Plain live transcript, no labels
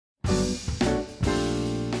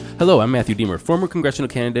Hello, I'm Matthew Deemer, former congressional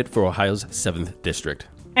candidate for Ohio's 7th District.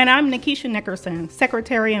 And I'm Nikisha Nickerson,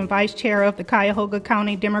 Secretary and Vice Chair of the Cuyahoga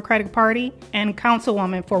County Democratic Party and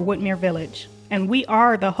Councilwoman for Woodmere Village. And we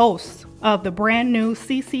are the hosts of the brand new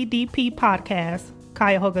CCDP podcast,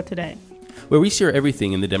 Cuyahoga Today, where we share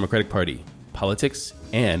everything in the Democratic Party, politics,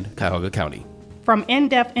 and Cuyahoga County. From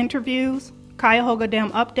in-depth interviews, Cuyahoga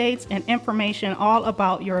Dem updates, and information all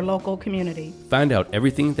about your local community. Find out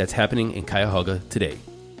everything that's happening in Cuyahoga today.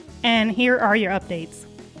 And here are your updates.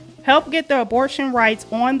 Help get the abortion rights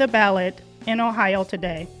on the ballot in Ohio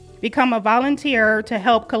today. Become a volunteer to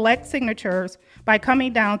help collect signatures by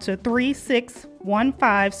coming down to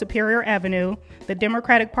 3615 Superior Avenue, the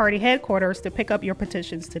Democratic Party headquarters, to pick up your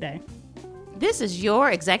petitions today. This is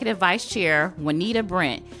your Executive Vice Chair, Juanita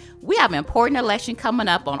Brent. We have an important election coming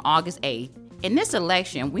up on August 8th. In this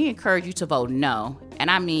election, we encourage you to vote no,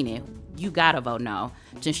 and I mean it, you gotta vote no,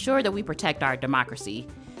 to ensure that we protect our democracy.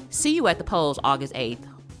 See you at the polls August 8th.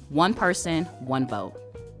 One person, one vote.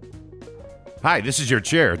 Hi, this is your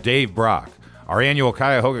chair, Dave Brock. Our annual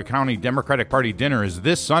Cuyahoga County Democratic Party dinner is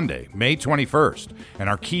this Sunday, May 21st, and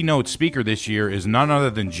our keynote speaker this year is none other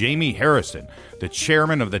than Jamie Harrison, the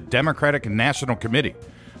chairman of the Democratic National Committee.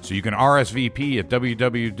 So you can RSVP at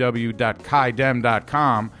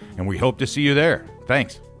www.chidem.com, and we hope to see you there.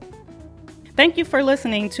 Thanks. Thank you for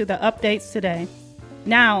listening to the updates today.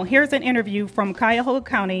 Now, here's an interview from Cuyahoga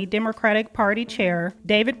County Democratic Party Chair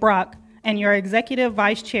David Brock and your Executive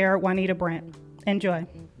Vice Chair Juanita Brent. Enjoy.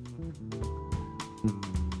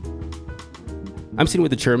 I'm sitting with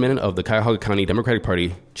the chairman of the Cuyahoga County Democratic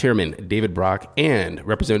Party, Chairman David Brock, and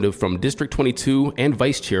representative from District 22 and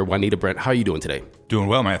Vice Chair Juanita Brent. How are you doing today? Doing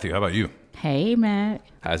well, Matthew. How about you? Hey, Matt.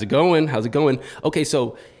 How's it going? Okay,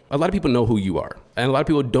 so a lot of people know who you are, and a lot of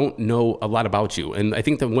people don't know a lot about you. And I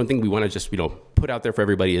think the one thing we want to just, put out there for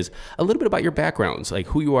everybody is a little bit about your backgrounds, like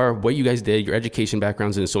who you are, what you guys did, your education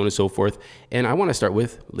backgrounds, and so on and so forth. And I want to start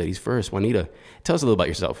with ladies first. Juanita, tell us a little about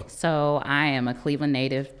yourself. So I am a Cleveland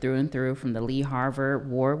native through and through from the Lee Harvard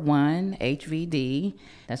Ward 1 HVD.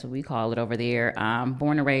 That's what we call it over there.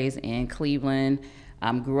 Born and raised in Cleveland.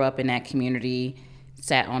 Grew up in that community.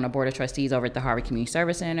 Sat on the board of trustees over at the Harvard Community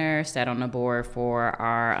Service Center, sat on the board for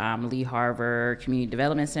our Lee Harvard Community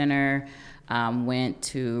Development Center, went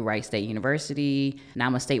to Wright State University. Now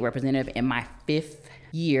I'm a state representative in my 5th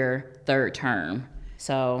year, 3rd term.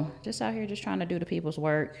 So just out here just trying to do the people's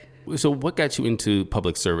work. So what got you into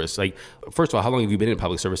public service? Like, first of all, how long have you been in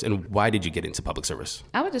public service, and why did you get into public service?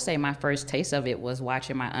 I would just say my first taste of it was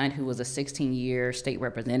watching my aunt, who was a 16-year state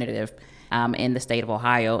representative in the state of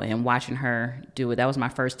Ohio, and watching her do it. That was my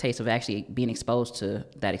first taste of actually being exposed to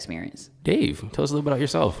that experience. Dave, tell us a little bit about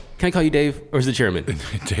yourself. Can I call you Dave, or is the chairman?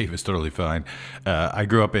 Dave is totally fine. I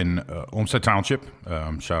grew up in Olmsted Township.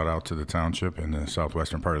 Shout out to the township in the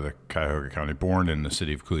southwestern part of the Cuyahoga County. Born in the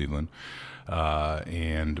city of Cleveland.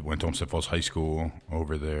 And went to Olmsted Falls High School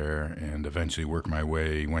over there, and eventually worked my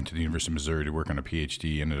way, went to the University of Missouri to work on a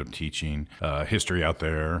PhD, ended up teaching history out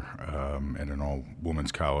there at an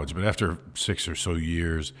all-women's college. But after 6 or so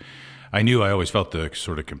years, I knew I always felt the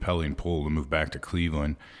sort of compelling pull to move back to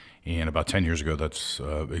Cleveland. And about 10 years ago, that's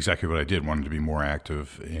exactly what I did. Wanted to be more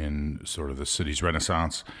active in sort of the city's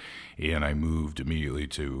renaissance. And I moved immediately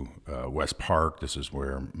to West Park. This is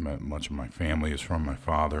where much of my family is from, my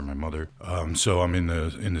father, my mother. So I'm in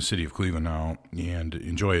the city of Cleveland now and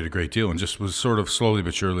enjoy it a great deal, and just was sort of slowly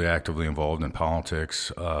but surely actively involved in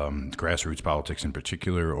politics, grassroots politics in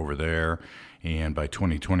particular over there. And by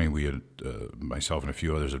 2020, we had, myself and a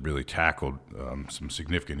few others had really tackled some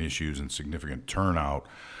significant issues and significant turnout,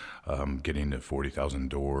 getting to 40,000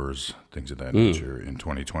 doors, things of that nature in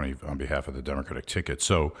 2020 on behalf of the Democratic ticket.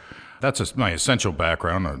 So that's my essential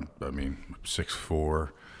background. I mean, 6'4", All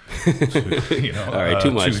right,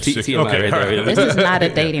 too much. TMI okay, right there. This is not a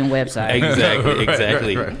dating website.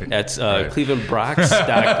 Exactly. Right. That's Cleveland Brock's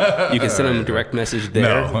stock. You can send them a direct message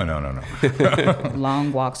there. No.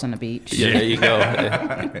 Long walks on the beach. Yeah, there you go.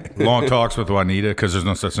 Long talks with Juanita, because there's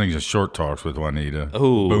no such thing as short talks with Juanita.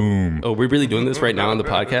 Oh, boom. Oh, we're really doing this right now on the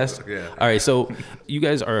podcast? Yeah. All right, so you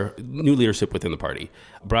guys are new leadership within the party.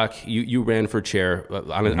 Brock, you ran for chair.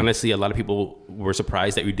 Honestly, a lot of people were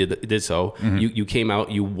surprised that you did so. Mm-hmm. You came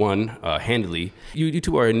out, you won handily. You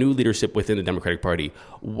two are a new leadership within the Democratic Party.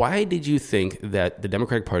 Why did you think that the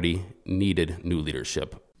Democratic Party needed new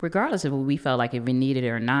leadership? Regardless of what we felt like if we needed it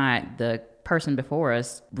or not, the person before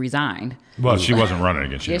us resigned. Well, she wasn't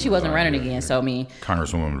running again. She wasn't running again. So, I mean,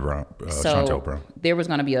 Congresswoman Brown, Chantel Brown. There was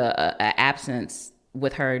going to be a absence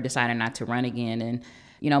with her deciding not to run again. And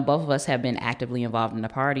both of us have been actively involved in the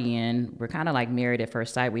party, and we're kind of like married at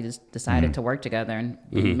first sight. We just decided to work together, and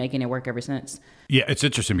been making it work ever since. Yeah, it's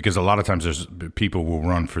interesting because a lot of times there's people will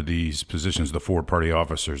run for these positions, the 4 party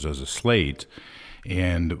officers, as a slate.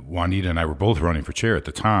 And Juanita and I were both running for chair at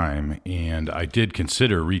the time, and I did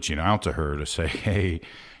consider reaching out to her to say, hey,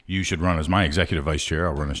 you should run as my executive vice chair.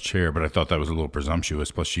 I'll run as chair. But I thought that was a little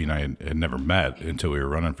presumptuous. Plus, she and I had never met until we were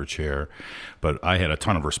running for chair. But I had a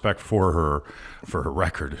ton of respect for her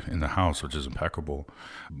record in the House, which is impeccable.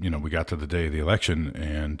 We got to the day of the election,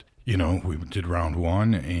 and we did round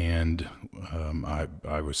 1, and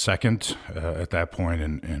I was second at that point,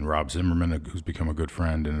 and Rob Zimmerman, who's become a good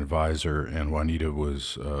friend and advisor, and Juanita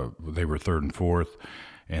they were 3rd and 4th.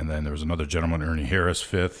 And then there was another gentleman, Ernie Harris,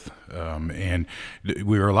 5th. And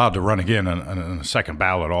we were allowed to run again on a second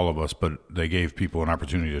ballot, all of us, but they gave people an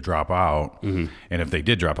opportunity to drop out. Mm-hmm. And if they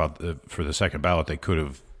did drop out for the second ballot, they could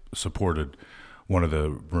have supported one of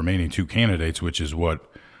the remaining 2 candidates, which is what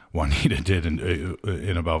Juanita did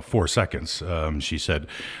in about 4 seconds. She said,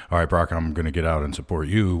 all right, Brock, I'm going to get out and support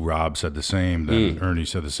you. Rob said the same. Then Ernie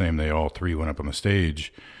said the same. They all 3 went up on the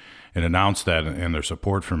stage and announced that and their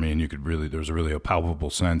support for me. And there was really a palpable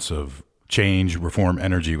sense of change, reform,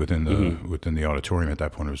 energy within the auditorium at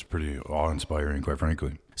that point. It was pretty awe-inspiring, quite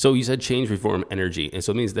frankly. So you said change, reform, energy. And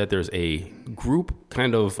so it means that there's a group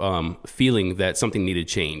kind of feeling that something needed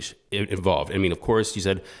change involved. I mean, of course, you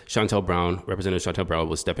said Representative Chantel Brown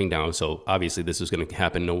was stepping down. So obviously this is going to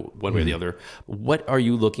happen one way or the other. What are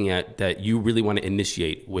you looking at that you really want to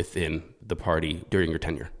initiate within the party during your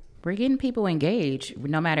tenure? We're getting people engaged,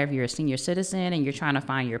 no matter if you're a senior citizen and you're trying to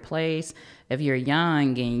find your place, if you're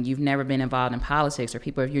young and you've never been involved in politics, or if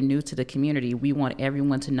you're new to the community. We want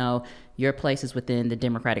everyone to know your place is within the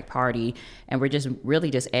Democratic Party. And we're just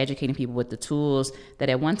educating people with the tools that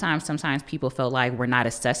at one time, sometimes people felt like were not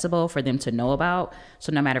accessible for them to know about.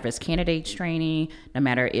 So no matter if it's candidates training, no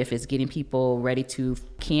matter if it's getting people ready to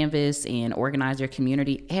canvass and organize their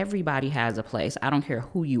community, everybody has a place. I don't care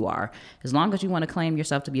who you are. As long as you want to claim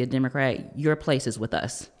yourself to be a Democrat, your place is with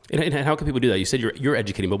us. And how can people do that? You said you're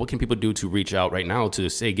educating, but what can people do to reach out right now to,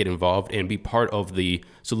 say, get involved and be part of the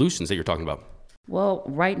solutions that you're talking about? Well,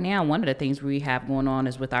 right now, one of the things we have going on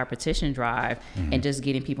is with our petition drive and just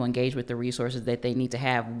getting people engaged with the resources that they need to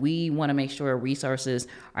have. We want to make sure resources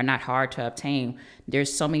are not hard to obtain.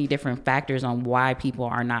 There's so many different factors on why people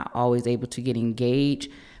are not always able to get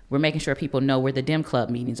engaged. We're making sure people know where the Dem Club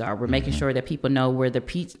meetings are. We're making sure that people know where the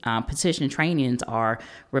petition trainings are.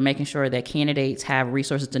 We're making sure that candidates have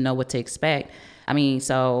resources to know what to expect. I mean,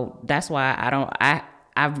 so that's why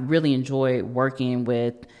I've really enjoyed working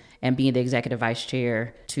with and being the executive vice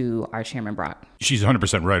chair to our chairman, Brock. She's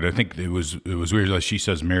 100% right. I think it was weird, like she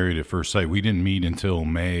says, married at first sight. We didn't meet until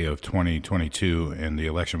May of 2022, and the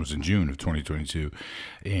election was in June of 2022.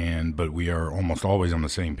 But we are almost always on the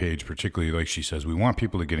same page, particularly, like she says, we want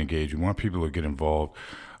people to get engaged. We want people to get involved.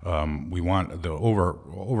 We want the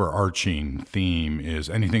overarching theme is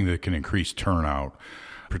anything that can increase turnout,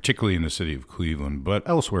 particularly in the city of Cleveland, but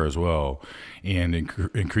elsewhere as well, and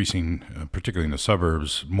increasing, particularly in the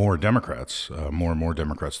suburbs, more and more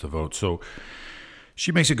Democrats to vote. So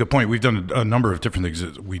she makes a good point. We've done a number of different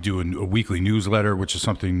things. We do a weekly newsletter, which is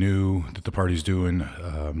something new that the party's doing,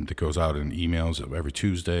 that goes out in emails every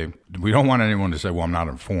Tuesday. We don't want anyone to say, well, I'm not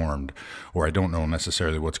informed, or I don't know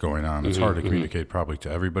necessarily what's going on. It's hard to communicate probably to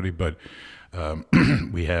everybody, but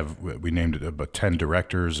we named about 10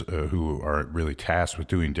 directors who are really tasked with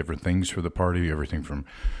doing different things for the party, everything from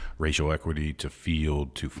racial equity to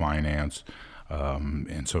field to finance,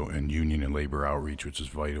 and union and labor outreach, which is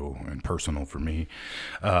vital and personal for me.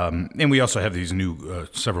 And we also have these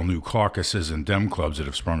several new caucuses and Dem clubs that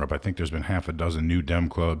have sprung up. I think there's been half a dozen new Dem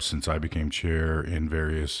clubs since I became chair in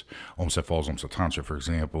various Olmsted Falls, Olmsted Township, for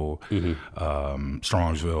example,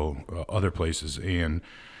 Strongsville, other places, and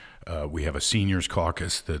we have a seniors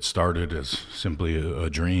caucus that started as simply a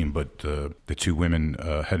dream, but the 2 women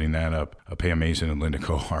heading that up, Pam Mason and Linda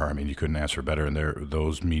Kohar, I mean, you couldn't ask for better. And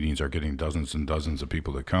those meetings are getting dozens and dozens of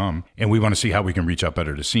people that come. And we want to see how we can reach out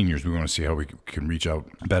better to seniors. We want to see how we can reach out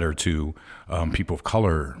better to people of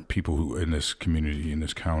color, people who in this community, in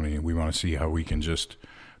this county. And we want to see how we can just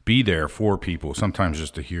be there for people, sometimes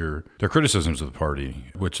just to hear their criticisms of the party,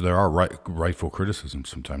 which there are rightful criticisms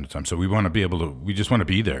from time to time. So we just want to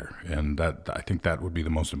be there. And I think that would be the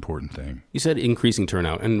most important thing. You said increasing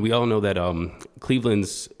turnout, and we all know that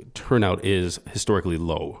Cleveland's turnout is historically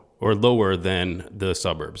low, or lower than the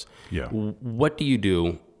suburbs. Yeah. What do you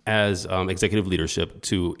do as executive leadership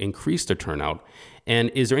to increase the turnout?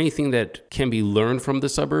 And is there anything that can be learned from the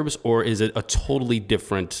suburbs, or is it a totally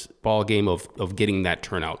different ball game of getting that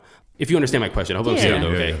turnout? If you understand my question, I hope I'm saying it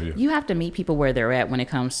okay. You have to meet people where they're at when it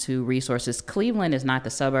comes to resources. Cleveland is not the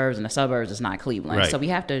suburbs, and the suburbs is not Cleveland. Right. So we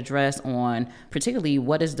have to address on particularly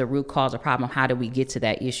what is the root cause of problem. How do we get to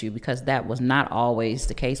that issue? Because that was not always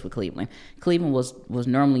the case with Cleveland. Cleveland was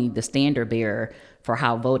normally the standard bearer for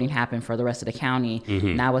how voting happened for the rest of the county.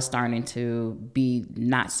 Now it's starting to be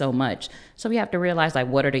not so much. So we have to realize, like,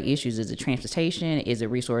 what are the issues? Is it transportation? Is it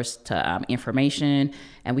resource to information?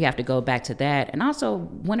 And we have to go back to that. And also,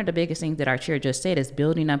 one of the biggest things that our chair just said is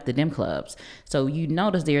building up the Dem clubs. So you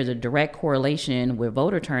notice there's a direct correlation with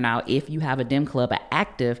voter turnout if you have a Dem club, an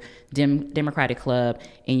active Democratic club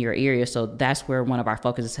in your area. So that's where one of our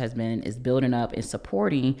focuses has been, is building up and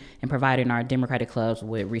supporting and providing our Democratic clubs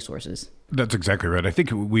with resources. That's exactly right. I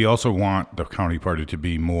think we also want the county party to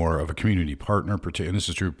be more of a community partner, and this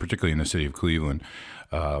is true particularly in the city of Cleveland,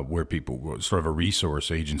 where people sort of a resource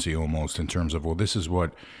agency almost in terms of, well, this is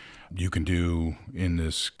what you can do in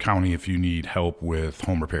this county if you need help with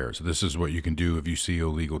home repairs. This is what you can do if you see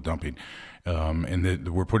illegal dumping.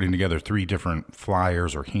 We're putting together 3 different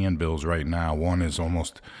flyers or handbills right now. One is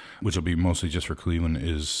which will be mostly just for Cleveland,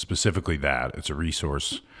 is specifically that. It's a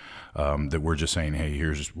resource that we're just saying, hey,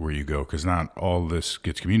 here's where you go, because not all this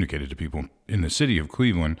gets communicated to people. In the city of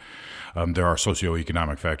Cleveland, there are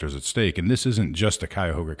socioeconomic factors at stake, and this isn't just a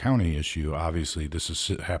Cuyahoga County issue. Obviously, this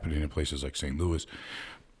is happening in places like St. Louis,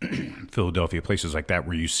 Philadelphia, places like that,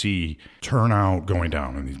 where you see turnout going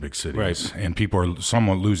down in these big cities, right, and people are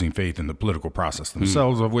somewhat losing faith in the political process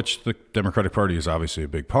themselves, of which the Democratic Party is obviously a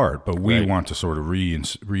big part. But we want to sort of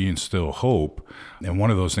reinstill hope, and one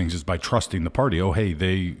of those things is by trusting the party. Oh, hey,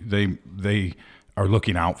 they are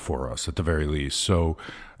looking out for us at the very least. So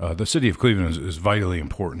the city of Cleveland is vitally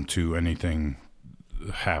important to anything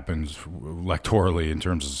that happens electorally in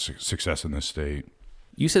terms of success in this state.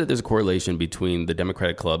 You said that there's a correlation between the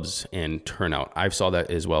Democratic clubs and turnout. I saw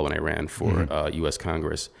that as well when I ran for U.S.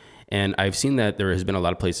 Congress. And I've seen that there has been a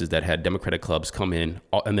lot of places that had Democratic clubs come in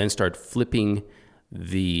and then start flipping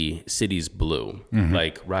the cities blue,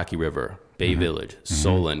 like Rocky River, Bay Village,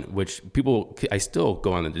 Solon, which I still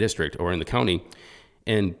go on in the district or in the county,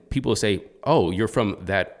 and people say, oh, you're from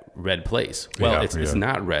that red place. Well, it's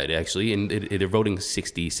not red, actually, and they're voting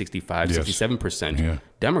 60, 65, 67%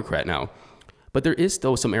 Democrat now. But there is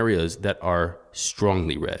still some areas that are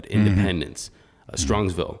strongly red. Independence,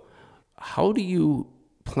 Strongsville. How do you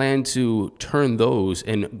plan to turn those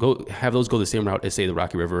and have those go the same route as, say, the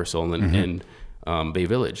Rocky River, Solon, and Bay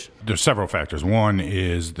Village? There's several factors. One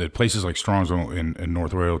is that places like Strongsville and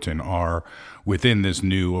North Royalton are within this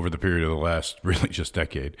new, over the period of the last really just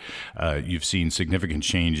decade. You've seen significant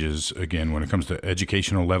changes, again, when it comes to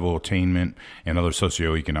educational level attainment and other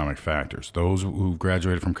socioeconomic factors. Those who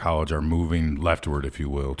graduated from college are moving leftward, if you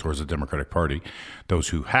will, towards the Democratic Party. Those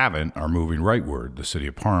who haven't are moving rightward. The city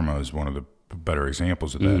of Parma is one of the better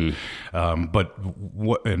examples of that.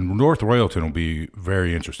 And North Royalton will be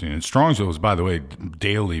very interesting. And Strongsville is, by the way,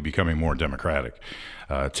 daily becoming more Democratic.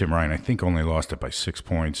 Tim Ryan, I think, only lost it by 6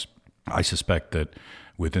 points. I suspect that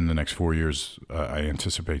within the next 4 years, I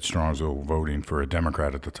anticipate Strongsville voting for a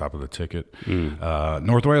Democrat at the top of the ticket.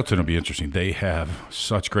 North Royalton will be interesting. They have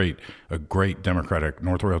a great Democratic.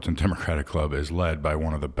 North Royalton Democratic Club is led by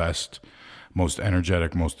one of the best, most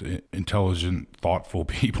energetic, most intelligent, thoughtful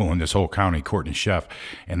people in this whole county, Courtney Sheff.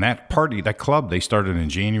 And that club, they started in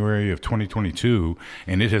January of 2022,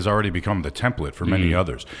 and it has already become the template for many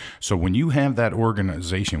others. So when you have that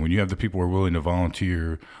organization, when you have the people who are willing to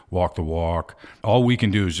volunteer, walk the walk, all we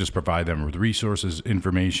can do is just provide them with resources,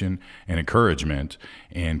 information, and encouragement,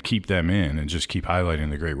 and keep them in and just keep highlighting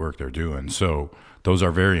the great work they're doing. So those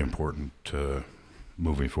are very important to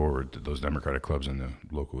moving forward, those Democratic clubs in the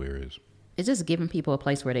local areas. It's just giving people a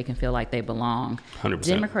place where they can feel like they belong. 100%.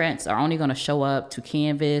 Democrats are only going to show up to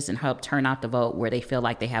canvass and help turn out the vote where they feel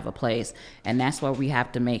like they have a place. And that's why we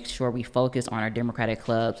have to make sure we focus on our Democratic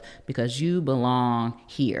clubs, because you belong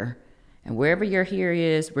here. And wherever your here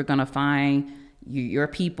is, we're going to find your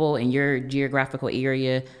people in your geographical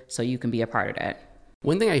area so you can be a part of that.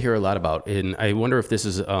 One thing I hear a lot about, and I wonder if this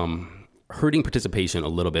is hurting participation a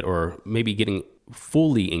little bit, or maybe getting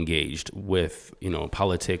fully engaged with,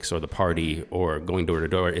 politics or the party or going door to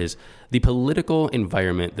door, is the political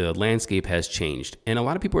environment. The landscape has changed. And a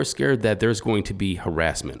lot of people are scared that there's going to be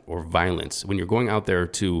harassment or violence when you're going out there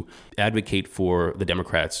to advocate for the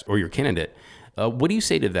Democrats or your candidate. What do you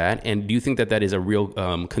say to that? And do you think that that is a real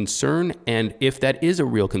concern? And if that is a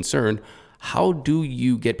real concern, how do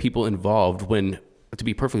you get people involved when, to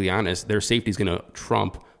be perfectly honest, their safety is going to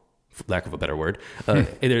trump, for lack of a better word,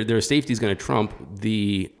 their safety is going to trump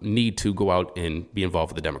the need to go out and be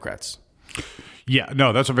involved with the Democrats? Yeah,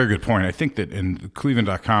 no, that's a very good point. I think that in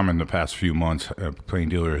Cleveland.com in the past few months, Plain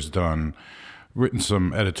Dealer has written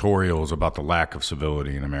some editorials about the lack of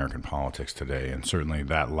civility in American politics today, and certainly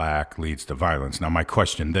that lack leads to violence. Now, my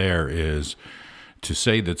question there is, to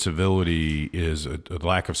say that a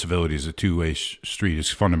lack of civility is a two-way street is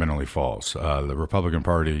fundamentally false. The Republican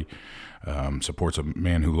Party supports a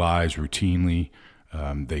man who lies routinely.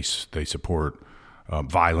 They support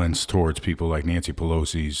violence towards people like Nancy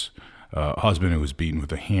Pelosi's husband who was beaten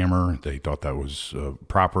with a hammer. They thought that was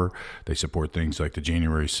proper. They support things like the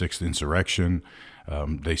January 6th insurrection.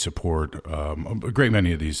 They support a great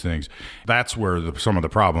many of these things. That's where some of the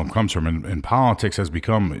problem comes from. And politics has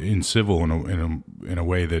become incivil in a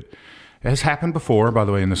way that has happened before, by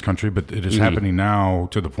the way, in this country, but it is happening now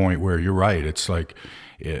to the point where you're right. It's like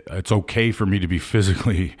it's okay for me to be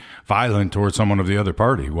physically violent towards someone of the other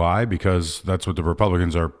party. Why? Because that's what the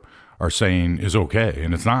Republicans are saying is okay,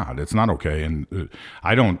 and it's not. It's not okay, and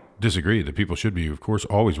I don't disagree that people should be, of course,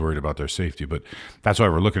 always worried about their safety, but that's why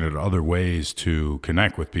we're looking at other ways to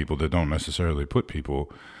connect with people that don't necessarily put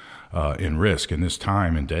people in risk. In this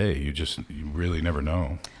time and day, you really never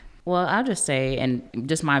know. Well, I'll just say, and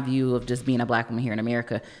just my view of just being a black woman here in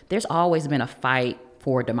America, there's always been a fight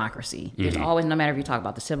for democracy. There's always, no matter if you talk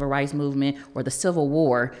about the civil rights movement or the Civil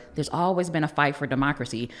War, there's always been a fight for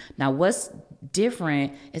democracy. Now, what's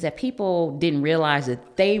different is that people didn't realize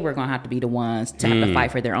that they were going to have to be the ones to have to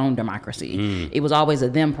fight for their own democracy. It was always a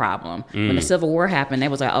them problem. When the Civil War happened, they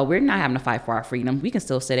was like, oh, we're not having to fight for our freedom. We can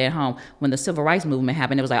still sit at home. When the Civil Rights Movement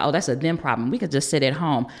happened, it was like, oh, that's a them problem. We could just sit at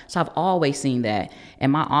home. So I've always seen that. In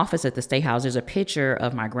my office at the State House, there's a picture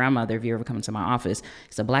of my grandmother. If you ever come into my office,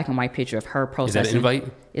 it's a black and white picture of her protesting. Is that an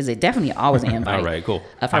invite? Is it definitely always an invite? All right, cool.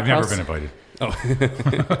 I've never been invited. Oh,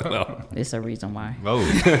 well. It's a reason why. Oh,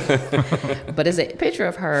 But it's a picture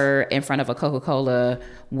of her in front of a Coca-Cola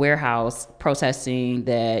warehouse protesting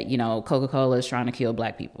that, Coca-Cola is trying to kill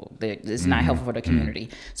black people. That it's not helpful for the community.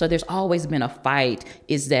 So there's always been a fight,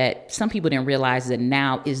 is that some people didn't realize that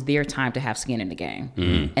now is their time to have skin in the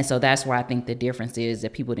game. And so that's where I think the difference is,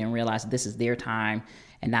 that people didn't realize this is their time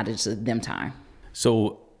and not just them time.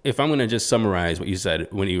 So if I'm going to just summarize what you said,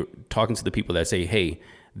 when you're talking to the people that say, hey,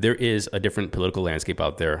 there is a different political landscape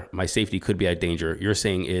out there, my safety could be at danger, you're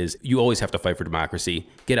saying is you always have to fight for democracy,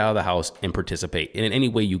 get out of the house and participate in any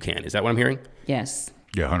way you can. Is that what I'm hearing? Yes.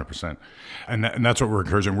 Yeah, 100%. And that's what we're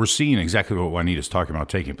encouraging. We're seeing exactly what Juanita's talking about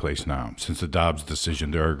taking place now. Since the Dobbs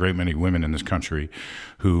decision, there are a great many women in this country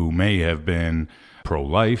who may have been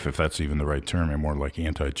pro-life, if that's even the right term, and more like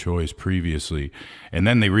anti-choice previously. And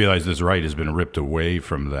then they realize this right has been ripped away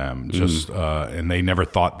from them, and they never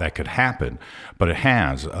thought that could happen. But it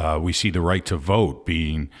has. We see the right to vote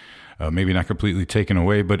being maybe not completely taken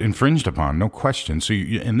away, but infringed upon, no question. So,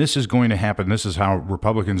 and this is going to happen. This is how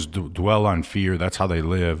Republicans dwell on fear. That's how they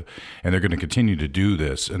live, and they're going to continue to do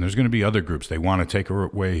this. And there's going to be other groups they want to take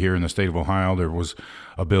away here in the state of Ohio. There was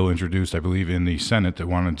a bill introduced, I believe, in the Senate that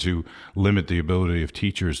wanted to limit the ability of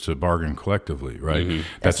teachers to bargain collectively. Right?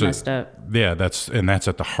 That's messed up. Yeah, that's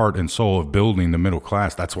at the heart and soul of building the middle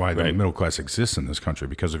class. That's why the middle class exists in this country,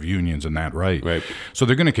 because of unions and that right. So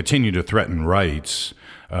they're going to continue to threaten rights.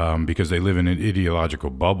 Because they live in an ideological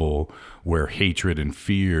bubble where hatred and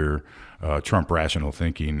fear trump rational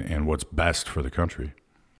thinking and what's best for the country.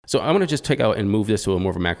 So I want to just take out and move this to a more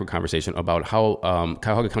of a macro conversation about how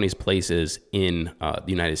Cuyahoga County's place is in the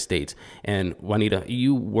United States. And Juanita,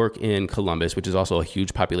 you work in Columbus, which is also a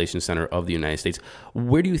huge population center of the United States.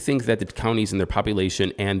 Where do you think that the counties and their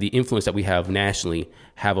population and the influence that we have nationally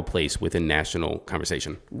have a place within national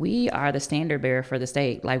conversation? We are the standard bearer for the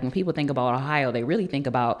state. Like, when people think about Ohio, they really think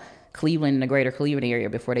about Cleveland and the greater Cleveland area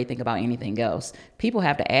before they think about anything else. People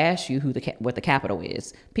have to ask you what the capital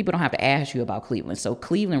is. People don't have to ask you about Cleveland. So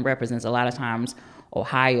Cleveland represents a lot of times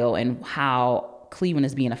Ohio and how Cleveland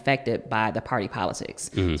is being affected by the party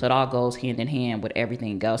politics. So it all goes hand in hand with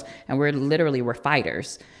everything else. And we're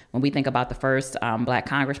fighters. When we think about the first black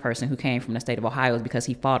congressperson who came from the state of Ohio, is because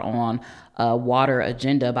he fought on a water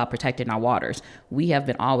agenda about protecting our waters. We have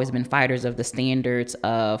always been fighters of the standards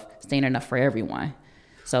of standing up for everyone.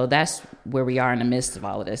 So that's where we are in the midst of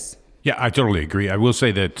all of this. Yeah, I totally agree. I will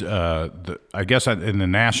say that I guess in the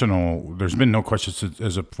national, there's been no question,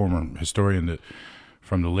 as a former historian, that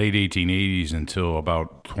from the late 1880s until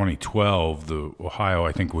about 2012, the Ohio,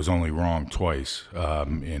 I think, was only wrong twice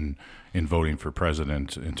in voting for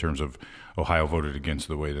president, in terms of Ohio voted against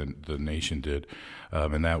the way the nation did.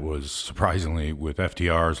 And that was surprisingly with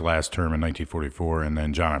FDR's last term in 1944 and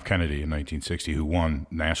then John F. Kennedy in 1960, who won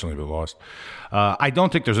nationally but lost. I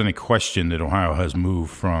don't think there's any question that Ohio has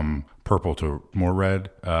moved from purple to more red.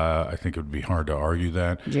 I think it would be hard to argue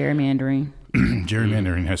that. Gerrymandering.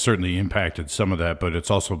 Gerrymandering has certainly impacted some of that, but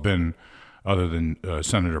it's also been, other than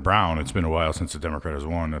Senator Brown, it's been a while since the Democrat has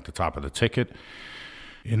won at the top of the ticket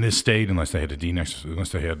in this state, unless they had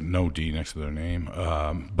no D next to their name.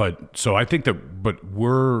 But so I think that, but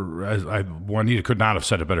Juanita could not have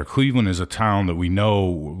said it better. Cleveland is a town that we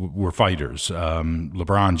know we're fighters.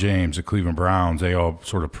 LeBron James, the Cleveland Browns, they all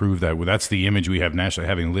sort of prove that. Well, that's the image we have nationally.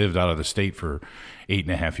 Having lived out of the state for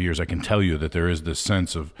 8.5 years, I can tell you that there is this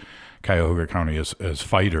sense of Cuyahoga County as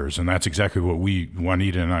fighters, and that's exactly what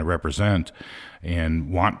Juanita and I represent,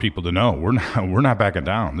 and want people to know we're not backing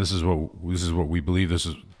down. This is what we believe. This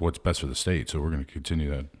is what's best for the state. So we're going to continue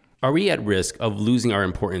that. Are we at risk of losing our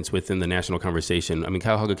importance within the national conversation? I mean,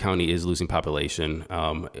 Cuyahoga County is losing population.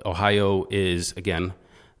 Ohio is, again,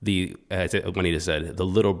 as Juanita said, the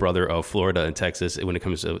little brother of Florida and Texas when it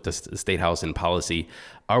comes to the state house and policy.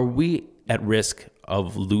 Are we at risk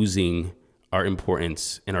of losing our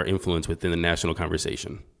importance and our influence within the national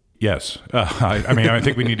conversation? Yes. I mean, I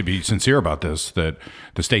think we need to be sincere about this, that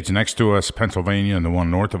the states next to us, Pennsylvania and the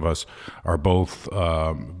one north of us, are both,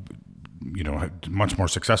 much more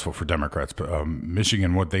successful for Democrats.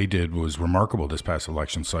 Michigan, what they did was remarkable this past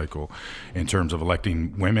election cycle in terms of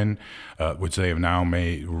electing women, which they have now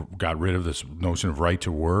got rid of this notion of right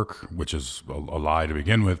to work, which is a lie to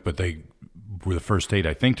begin with, but they were the first state,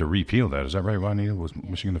 I think, to repeal that. Is that right, Juanita? Was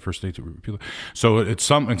Michigan the first state to repeal it? So in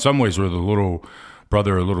some ways we're the little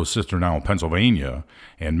brother or little sister now in Pennsylvania,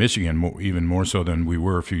 and Michigan even more so than we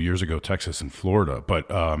were a few years ago, Texas and Florida. But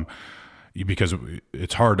because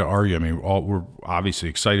it's hard to argue. I mean, we're obviously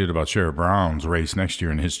excited about Sheriff Brown's race next year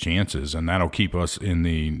and his chances, and that'll keep us in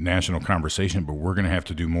the national conversation. But we're going to have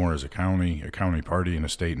to do more as a county party, and a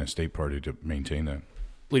state party to maintain that.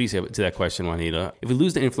 What do you say to that question, Juanita? If we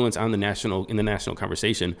lose the influence in the national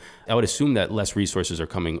conversation, I would assume that less resources are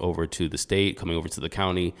coming over to the state, coming over to the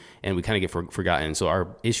county, and we kind of get forgotten. So our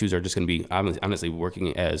issues are just going to be honestly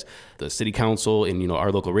working as the city council in our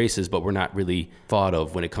local races, but we're not really thought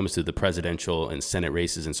of when it comes to the presidential and Senate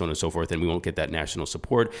races and so on and so forth, and we won't get that national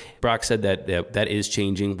support. Brock said that is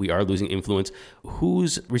changing. We are losing influence.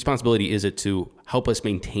 Whose responsibility is it to help us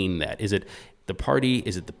maintain that? Is it the party?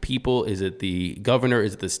 Is it the people? Is it the governor?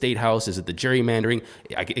 Is it the state house? Is it the gerrymandering?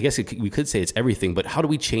 I guess we could say it's everything, but how do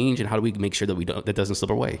we change and how do we make sure that that doesn't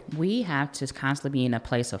slip away? We have to constantly be in a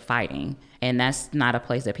place of fighting, and that's not a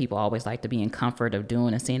place that people always like to be in comfort of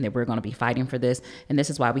doing and saying that we're going to be fighting for this. And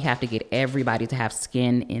this is why we have to get everybody to have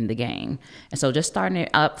skin in the game. And so just starting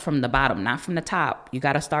it up from the bottom, not from the top. You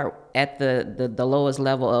got to start at the lowest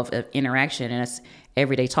level of interaction, and it's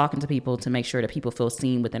every day talking to people to make sure that people feel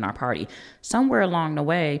seen within our party. Somewhere along the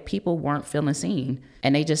way, people weren't feeling seen,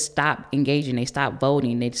 and they just stopped engaging. They stopped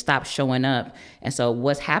voting. They stopped showing up. And so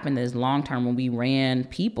what's happened is long term, when we ran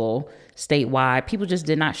people statewide, people just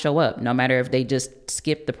did not show up, no matter if they just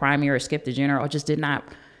skipped the primary or skipped the general or just did not,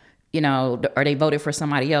 or they voted for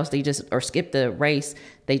somebody else. They just, or skipped the race.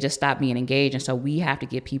 They just stopped being engaged. And so we have to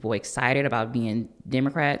get people excited about being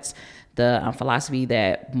Democrats. The philosophy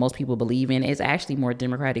that most people believe in is actually more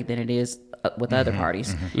democratic than it is with other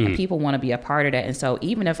parties. And people want to be a part of that. And so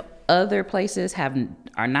even if other places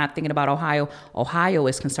are not thinking about Ohio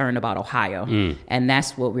is concerned about Ohio. And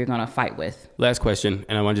that's what we're going to fight with. Last question,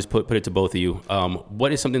 and I want to just put it to both of you.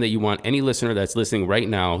 What is something that you want any listener that's listening right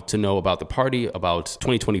now to know about the party, about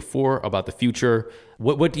 2024, about the future?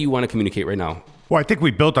 What do you want to communicate right now? Well, I think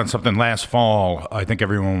we built on something last fall. I think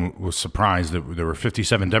everyone was surprised that there were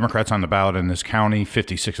 57 Democrats on the ballot in this county.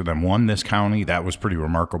 56 of them won this county. That was pretty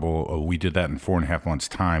remarkable. We did that in 4.5 months'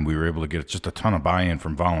 time. We were able to get just a ton of buy-in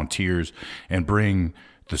from volunteers and bring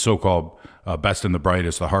the so-called best and the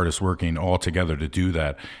brightest, the hardest working, all together to do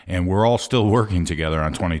that. And we're all still working together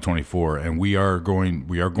on 2024. And we are going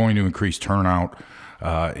to increase turnout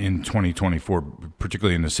in 2024,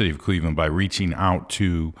 particularly in the city of Cleveland, by reaching out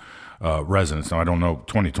to residents. Now, I don't know,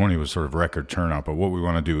 2020 was sort of record turnout, but what we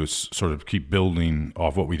want to do is sort of keep building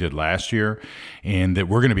off what we did last year, and that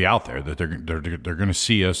we're going to be out there, that they're going to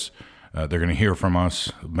see us, they're going to hear from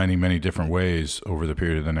us many, many different ways over the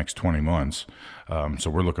period of the next 20 months. So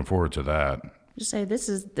we're looking forward to that. Just say this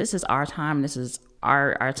is our time. This is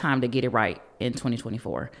our time to get it right in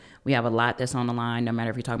 2024. We have a lot that's on the line, no matter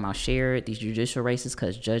if you're talking about these judicial races,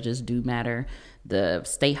 because judges do matter, the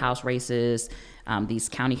state house races, these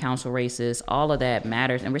county council races, all of that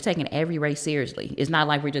matters. And we're taking every race seriously. It's not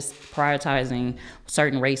like we're just prioritizing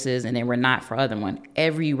certain races and then we're not for other one.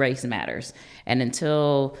 Every race matters. And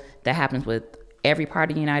until that happens with every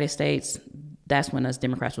party in the United States, that's when us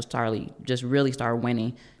Democrats will really start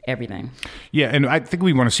winning everything. Yeah, and I think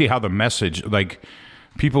we want to see how the message, like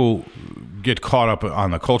people get caught up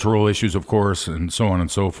on the cultural issues, of course, and so on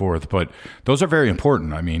and so forth. But those are very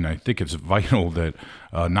important. I mean, I think it's vital that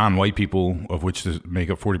non-white people, of which make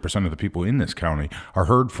up 40% of the people in this county, are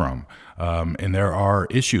heard from. And there are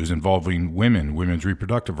issues involving women's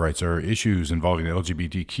reproductive rights. There are issues involving the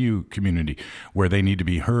LGBTQ community where they need to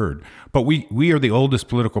be heard. But we are the oldest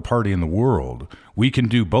political party in the world. We can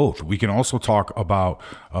do both. We can also talk about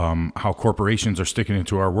how corporations are sticking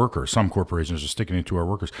into our workers. Some corporations are sticking into our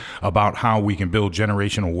workers. About how we can build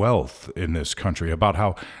generational wealth in this country. About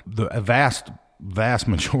how the vast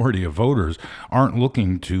majority of voters aren't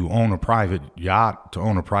looking to own a private yacht, to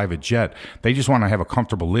own a private jet. They just want to have a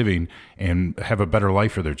comfortable living and have a better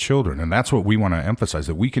life for their children. And that's what we want to emphasize,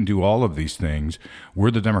 that we can do all of these things.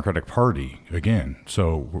 We're the Democratic Party, again.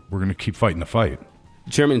 So we're going to keep fighting the fight.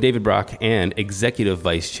 Chairman David Brock and Executive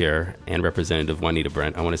Vice Chair and Representative Juanita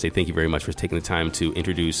Brent, I want to say thank you very much for taking the time to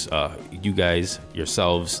introduce you guys,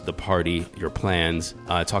 yourselves, the party, your plans,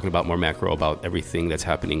 talking about more macro about everything that's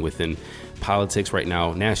happening within politics right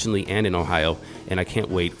now, nationally and in Ohio. And I can't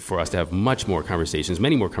wait for us to have many more conversations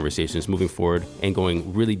moving forward and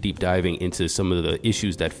going really deep diving into some of the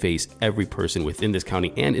issues that face every person within this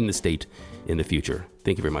county and in the state in the future.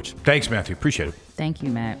 Thank you very much. Thanks, Matthew. Appreciate it. Thank you,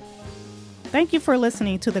 Matt. Thank you for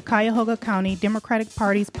listening to the Cuyahoga County Democratic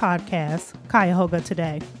Party's podcast, Cuyahoga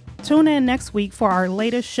Today. Tune in next week for our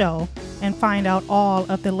latest show and find out all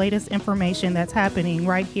of the latest information that's happening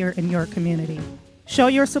right here in your community. Show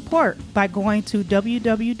your support by going to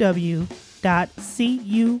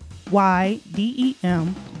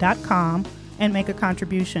www.cuydem.com and make a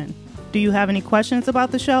contribution. Do you have any questions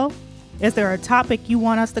about the show? Is there a topic you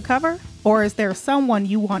want us to cover? Or is there someone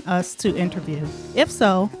you want us to interview? If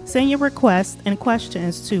so, send your requests and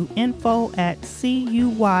questions to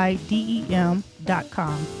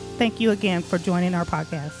info@cuydem.com. Thank you again for joining our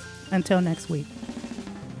podcast. Until next week.